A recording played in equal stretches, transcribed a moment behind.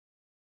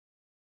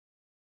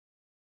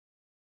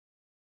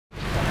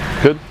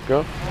Good,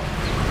 go.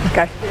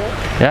 Okay.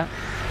 Yeah.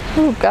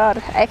 Oh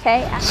God,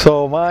 okay.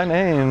 So my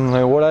name,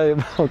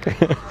 okay.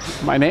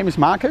 My name is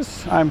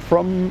Marcus. I'm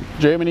from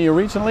Germany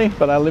originally,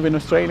 but I live in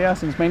Australia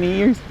since many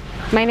years.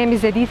 My name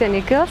is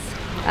Edita.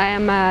 I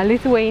am a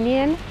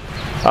Lithuanian.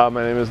 My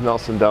name is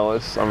Nelson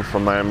Dellis. I'm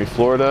from Miami,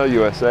 Florida,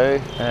 USA.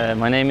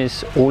 My name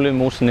is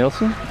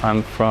olemose.dk.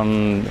 I'm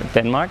from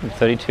Denmark, I'm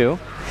 32.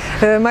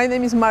 My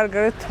name is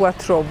Margaret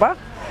Watroba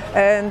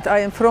and I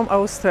am from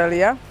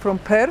Australia, from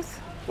Perth,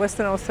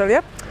 Western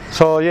Australia.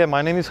 So yeah,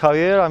 my name is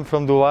Javier. I'm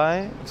from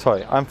Dubai.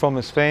 Sorry, I'm from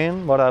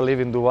Spain, but I live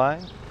in Dubai.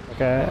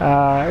 Okay,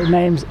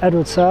 name's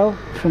Edward Searle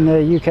from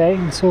the UK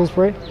in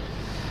Salisbury.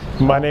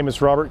 My name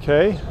is Robert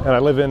Kay and I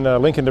live in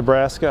Lincoln,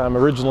 Nebraska. I'm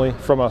originally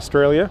from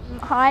Australia.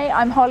 Hi,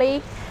 I'm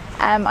Holly.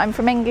 I'm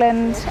from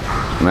England.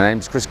 My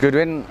name's Chris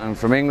Goodwin. I'm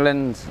from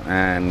England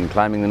and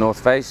climbing the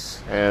North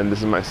Face. And this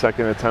is my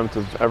second attempt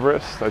of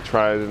Everest. I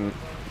tried in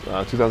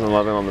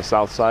 2011 on the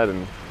south side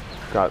and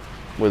got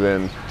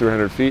within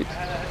 300 feet.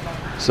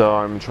 So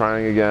I'm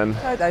trying again.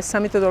 I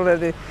summited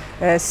already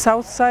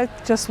south side,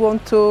 just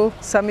want to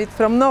summit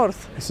from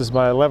north. This is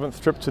my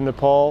 11th trip to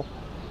Nepal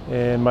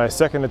and my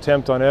second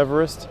attempt on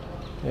Everest.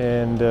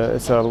 And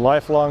it's a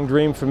lifelong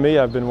dream for me.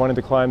 I've been wanting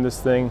to climb this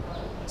thing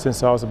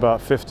since I was about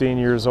 15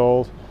 years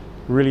old.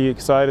 Really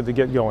excited to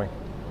get going.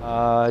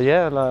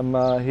 Yeah, I'm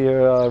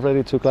here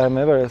ready to climb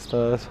Everest,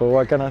 so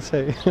what can I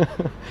say?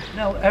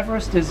 Now,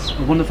 Everest is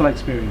a wonderful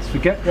experience.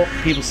 Forget what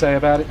people say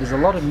about it. There's a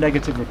lot of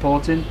negative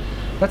reporting.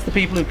 That's the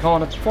people who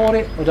can't afford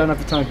it or don't have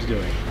the time to do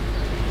it.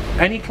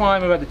 Any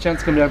climber who had the chance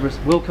to come to Everest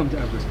will come to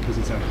Everest because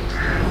it's Everest.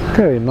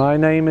 Okay, my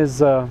name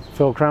is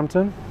Phil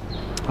Crampton.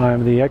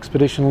 I'm the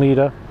expedition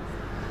leader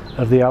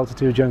of the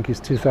Altitude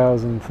Junkies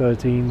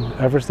 2013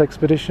 Everest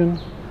expedition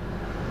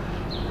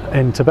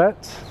in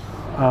Tibet.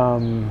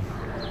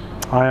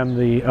 I am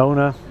the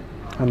owner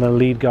and the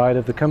lead guide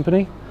of the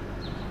company,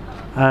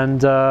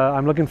 and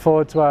I'm looking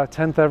forward to our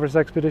 10th Everest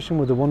expedition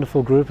with a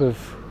wonderful group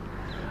of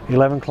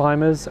 11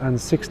 climbers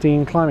and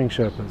 16 climbing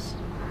Sherpas.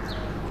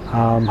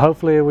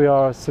 Hopefully we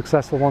are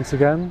successful once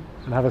again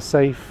and have a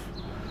safe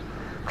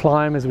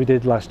climb as we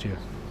did last year.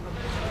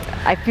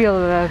 I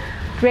feel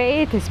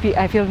great,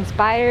 I feel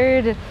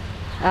inspired.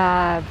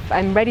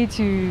 I'm ready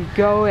to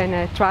go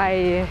and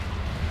try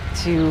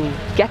to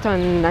get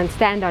on and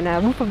stand on a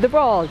roof of the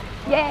world.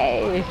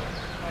 Yay!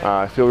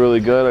 I feel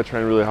really good. I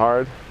train really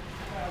hard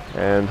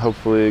and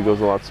hopefully it goes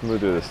a lot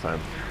smoother this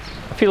time.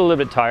 I feel a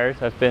little bit tired.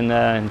 I've been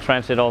in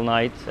transit all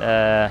night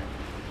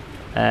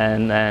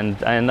and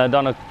I've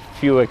done a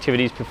few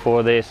activities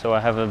before this, so I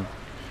have a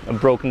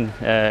broken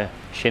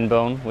shin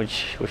bone,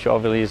 which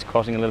obviously is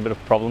causing a little bit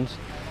of problems.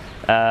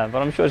 But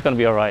I'm sure it's going to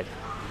be all right.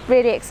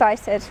 Really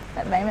excited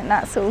at the moment,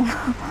 that's all.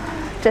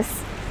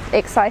 Just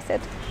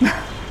excited.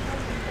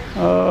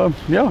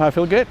 Yeah, I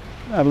feel good.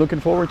 I'm looking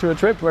forward to a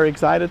trip. Very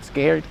excited,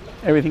 scared.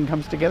 Everything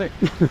comes together.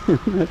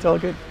 It's all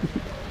good.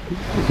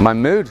 My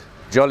mood?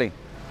 Jolly.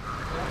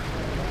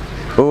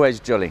 Always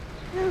jolly.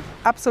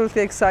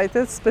 Absolutely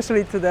excited,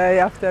 especially today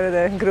after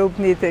the group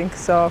meeting.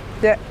 So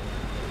yeah,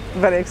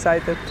 very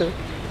excited to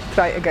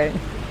try again.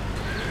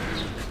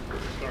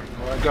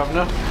 All right,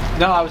 Governor.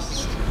 No, I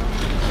was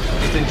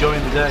just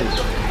enjoying the day.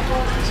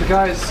 So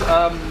guys,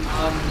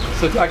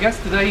 so I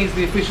guess today is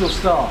the official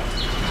start.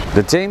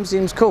 The team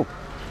seems cool.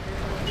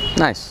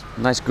 Nice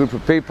group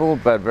of people,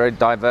 but very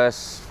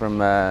diverse from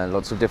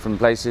lots of different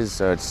places,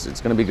 so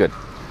it's going to be good.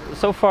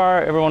 So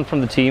far everyone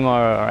from the team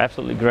are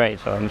absolutely great,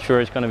 so I'm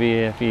sure it's going to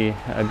be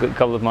a good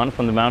couple of months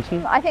on the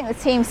mountain. I think the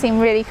team seem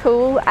really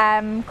cool,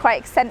 quite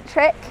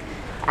eccentric,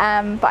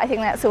 but I think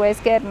that's always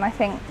good, and I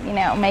think, you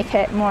know, it'll make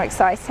it more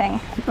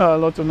exciting.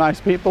 Lots of nice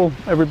people,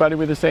 everybody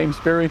with the same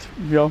spirit,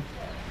 you know,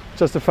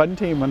 just a fun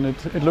team, and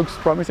it looks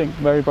promising,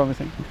 very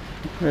promising,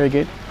 very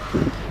good.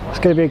 It's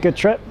going to be a good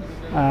trip.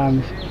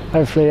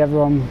 Hopefully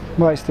everyone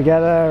works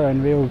together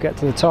and we all get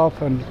to the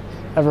top and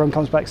everyone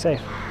comes back safe.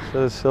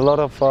 There's a lot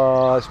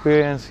of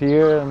experience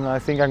here, and I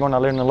think I'm going to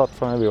learn a lot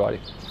from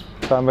everybody.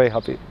 So I'm very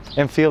happy.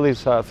 And Phil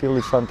is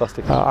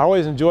fantastic. I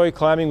always enjoy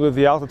climbing with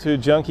the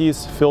Altitude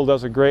Junkies. Phil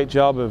does a great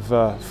job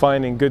of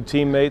finding good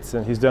teammates,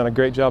 and he's done a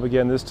great job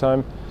again this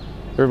time.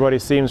 Everybody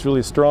seems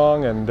really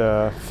strong and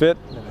fit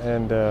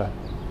and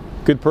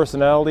good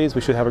personalities.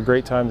 We should have a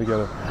great time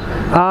together.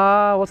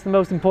 What's the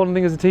most important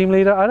thing as a team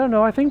leader? I don't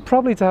know. I think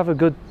probably to have a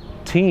good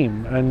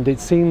team, and it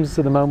seems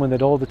at the moment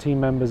that all the team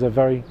members are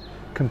very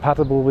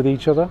compatible with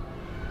each other,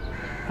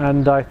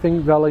 and I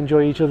think they'll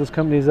enjoy each other's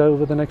companies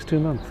over the next 2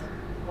 months.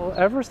 Well,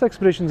 Everest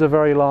expeditions are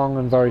very long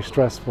and very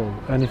stressful,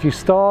 and if you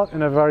start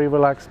in a very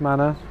relaxed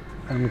manner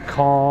and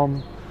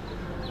calm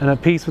and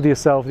at peace with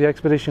yourself, the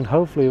expedition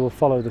hopefully will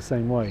follow the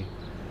same way.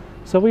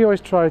 So we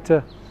always try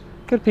to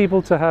get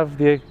people to have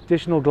the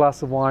additional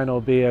glass of wine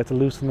or beer to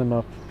loosen them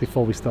up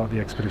before we start the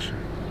expedition.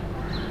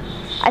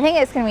 I think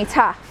it's going to be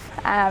tough.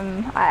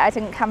 I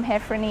didn't come here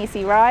for an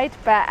easy ride,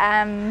 but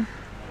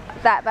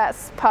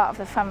that's part of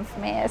the fun for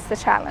me, is the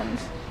challenge.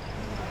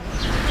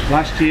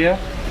 Last year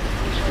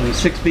there were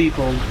 6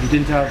 people who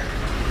didn't have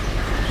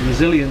the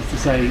resilience to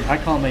say, I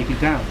can't make it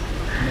down,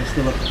 and they're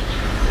still up.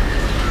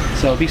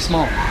 So be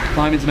smart.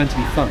 Climbing's meant to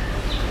be fun.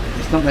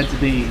 It's not meant to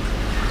be,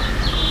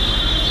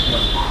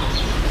 well,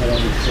 I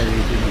don't need to say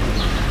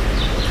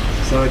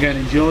anything. So again,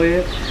 enjoy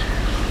it,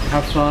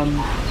 have fun,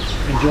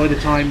 enjoy the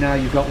time now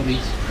you've got with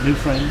these new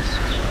friends,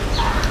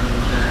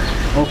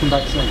 and all come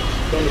back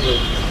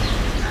safe.